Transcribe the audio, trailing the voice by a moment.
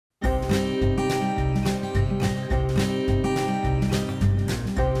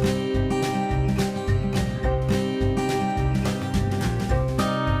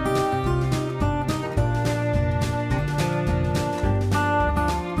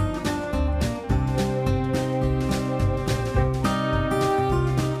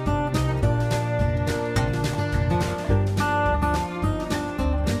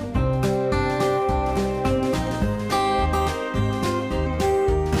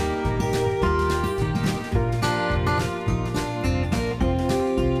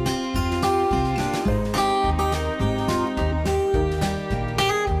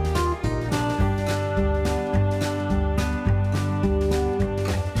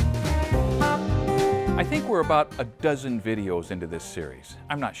I think we're about a dozen videos into this series.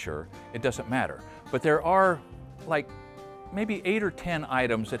 I'm not sure, it doesn't matter. But there are like maybe 8 or 10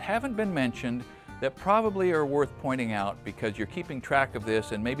 items that haven't been mentioned that probably are worth pointing out because you're keeping track of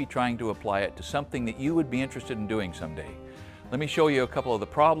this and maybe trying to apply it to something that you would be interested in doing someday. Let me show you a couple of the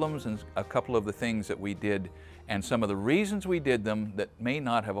problems and a couple of the things that we did and some of the reasons we did them that may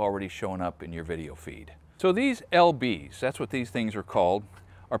not have already shown up in your video feed. So these LBs, that's what these things are called,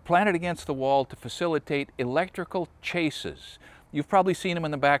 are planted against the wall to facilitate electrical chases. You've probably seen them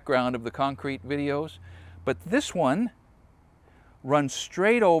in the background of the concrete videos, but this one runs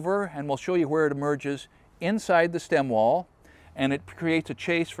straight over, and we'll show you where it emerges inside the stem wall, and it creates a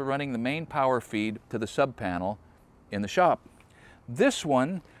chase for running the main power feed to the sub panel in the shop. This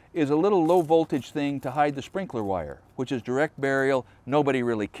one is a little low voltage thing to hide the sprinkler wire, which is direct burial. Nobody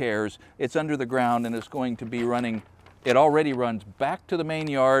really cares. It's under the ground and it's going to be running, it already runs back to the main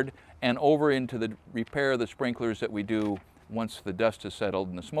yard and over into the repair of the sprinklers that we do once the dust is settled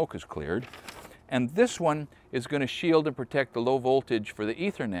and the smoke is cleared. And this one is going to shield and protect the low voltage for the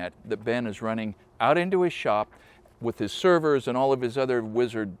Ethernet that Ben is running out into his shop with his servers and all of his other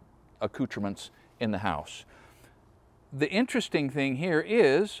wizard accoutrements in the house. The interesting thing here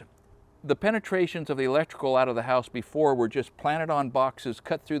is the penetrations of the electrical out of the house before were just planted on boxes,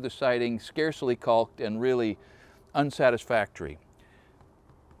 cut through the siding, scarcely caulked, and really unsatisfactory.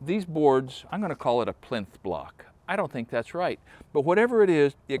 These boards, I'm going to call it a plinth block. I don't think that's right, but whatever it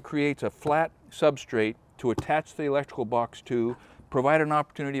is, it creates a flat substrate to attach the electrical box to, provide an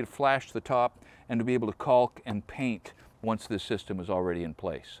opportunity to flash the top, and to be able to caulk and paint once this system is already in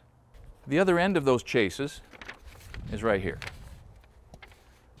place. The other end of those chases is right here.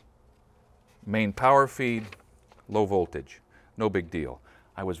 Main power feed, low voltage, no big deal.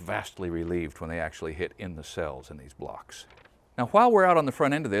 I was vastly relieved when they actually hit in the cells in these blocks. Now while we're out on the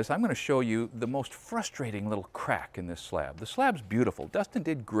front end of this, I'm going to show you the most frustrating little crack in this slab. The slab's beautiful. Dustin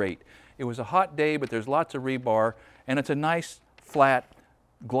did great. It was a hot day, but there's lots of rebar, and it's a nice, flat,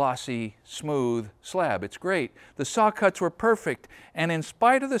 glossy, smooth slab. It's great. The saw cuts were perfect, and in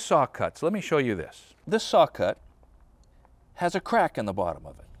spite of the saw cuts, let me show you this. This saw cut has a crack in the bottom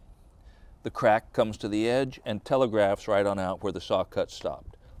of it. The crack comes to the edge and telegraphs right on out where the saw cut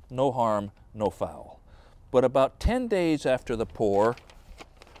stopped. No harm, no foul. But about 10 days after the pour,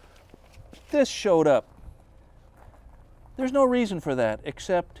 this showed up. There's no reason for that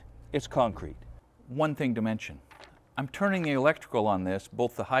except it's concrete. One thing to mention, I'm turning the electrical on this,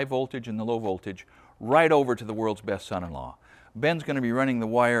 both the high voltage and the low voltage, right over to the world's best son-in-law. Ben's going to be running the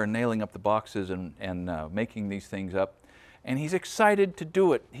wire and nailing up the boxes and making these things up. And he's excited to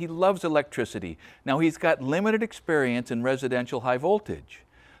do it. He loves electricity. Now he's got limited experience in residential high voltage.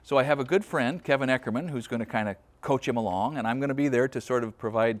 So I have a good friend, Kevin Eckerman, who's going to kind of coach him along, and I'm going to be there to sort of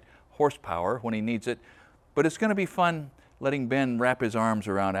provide horsepower when he needs it. But it's going to be fun letting Ben wrap his arms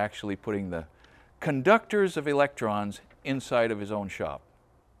around actually putting the conductors of electrons inside of his own shop.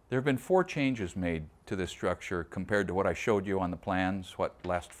 There have been 4 changes made to this structure compared to what I showed you on the plans,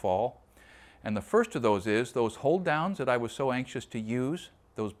 last fall. And the first of those is those hold downs that I was so anxious to use,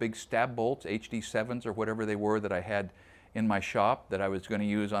 those big stab bolts, HD7s or whatever they were that I had in my shop that I was going to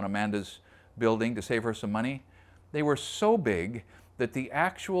use on Amanda's building to save her some money. They were so big that the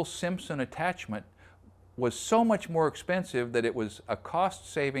actual Simpson attachment was so much more expensive that it was a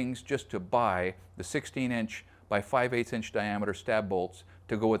cost savings just to buy the 16-inch by 5/8" diameter stab bolts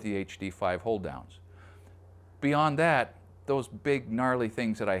to go with the HD5 hold downs. Beyond that, those big gnarly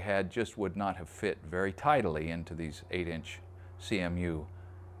things that I had just would not have fit very tidily into these 8-inch CMU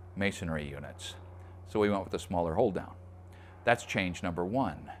masonry units. So we went with a smaller hold down. That's change number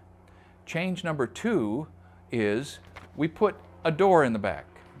 1. Change number 2 is we put a door in the back.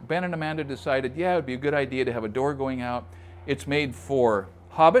 Ben and Amanda decided, yeah, it would be a good idea to have a door going out. It's made for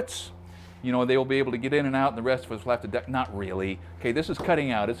hobbits. You know, they will be able to get in and out, and the rest of us will have to, not really. Okay, this is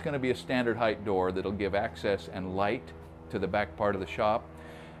cutting out. It's going to be a standard height door that'll give access and light to the back part of the shop.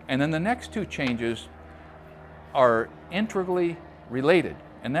 And then the next 2 changes are integrally related,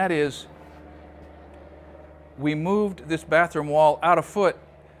 and that is we moved this bathroom wall out a foot,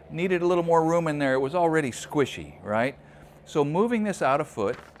 needed a little more room in there. It was already squishy, right? So moving this out a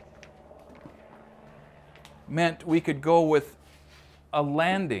foot meant we could go with a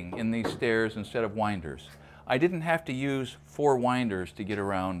landing in these stairs instead of winders. I didn't have to use 4 winders to get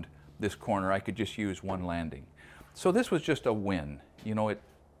around this corner. I could just use 1 landing. So this was just a win. You know, it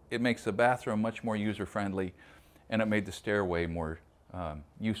makes the bathroom much more user-friendly, and it made the stairway more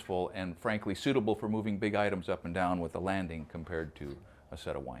useful and frankly suitable for moving big items up and down with a landing compared to a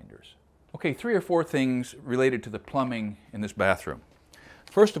set of winders. Okay, 3 or 4 things related to the plumbing in this bathroom.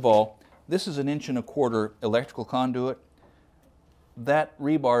 First of all, This is an 1.25 inch electrical conduit. That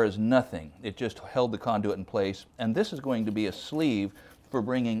rebar is nothing. It just held the conduit in place. And this is going to be a sleeve for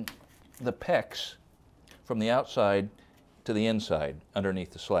bringing the PEX from the outside to the inside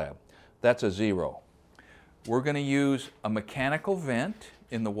underneath the slab. That's a 0. We're going to use a mechanical vent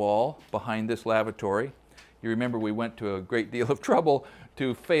in the wall behind this lavatory. You remember we went to a great deal of trouble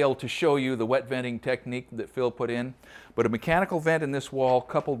to fail to show you the wet venting technique that Phil put in. But a mechanical vent in this wall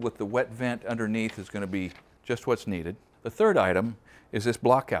coupled with the wet vent underneath is going to be just what's needed. The third item is this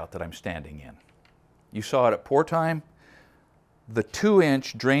blockout that I'm standing in. You saw it at pour time. The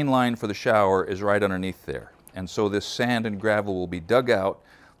 2-inch drain line for the shower is right underneath there. And so this sand and gravel will be dug out,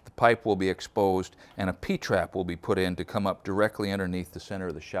 the pipe will be exposed, and a P-trap will be put in to come up directly underneath the center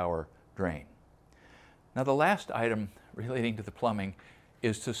of the shower drain. Now the last item relating to the plumbing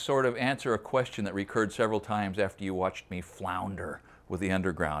is to sort of answer a question that recurred several times after you watched me flounder with the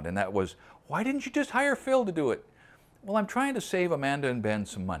underground, and that was, why didn't you just hire Phil to do it? Well, I'm trying to save Amanda and Ben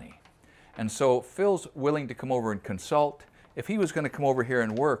some money. And so Phil's willing to come over and consult. If he was going to come over here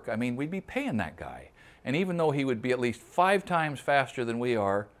and work, I mean, we'd be paying that guy. And even though he would be at least 5 times faster than we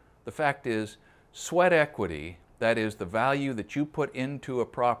are, the fact is, sweat equity, that is the value that you put into a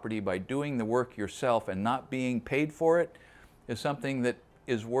property by doing the work yourself and not being paid for it, is something that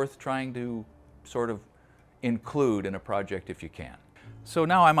is worth trying to sort of include in a project if you can. So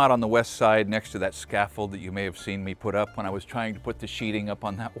now I'm out on the west side next to that scaffold that you may have seen me put up when I was trying to put the sheeting up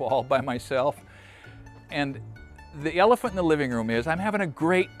on that wall by myself. And the elephant in the living room is I'm having a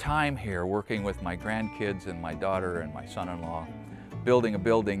great time here working with my grandkids and my daughter and my son-in-law, building a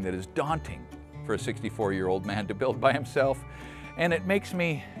building that is daunting for a 64-year-old man to build by himself. And it makes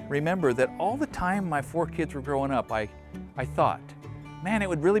me remember that all the time my 4 kids were growing up, I thought, man, it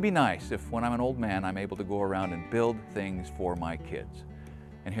would really be nice if when I'm an old man, I'm able to go around and build things for my kids.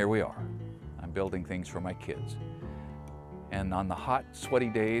 And here we are. I'm building things for my kids. And on the hot, sweaty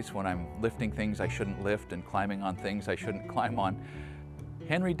days when I'm lifting things I shouldn't lift and climbing on things I shouldn't climb on,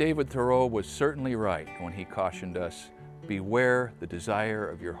 Henry David Thoreau was certainly right when he cautioned us, beware the desire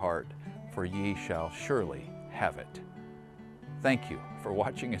of your heart, for ye shall surely have it. Thank you for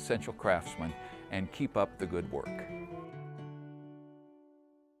watching Essential Craftsman, and keep up the good work.